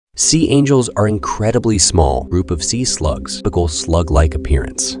Sea angels are an incredibly small group of sea slugs, typical slug-like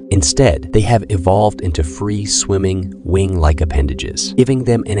appearance. Instead, they have evolved into free swimming, wing-like appendages, giving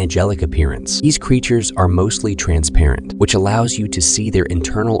them an angelic appearance. These creatures are mostly transparent, which allows you to see their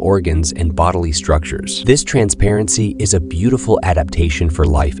internal organs and bodily structures. This transparency is a beautiful adaptation for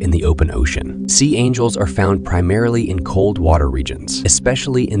life in the open ocean. Sea angels are found primarily in cold water regions,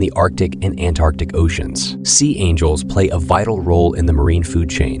 especially in the Arctic and Antarctic oceans. Sea angels play a vital role in the marine food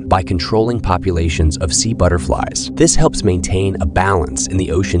chain by controlling populations of sea butterflies. This helps maintain a balance in the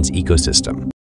ocean's ecosystem.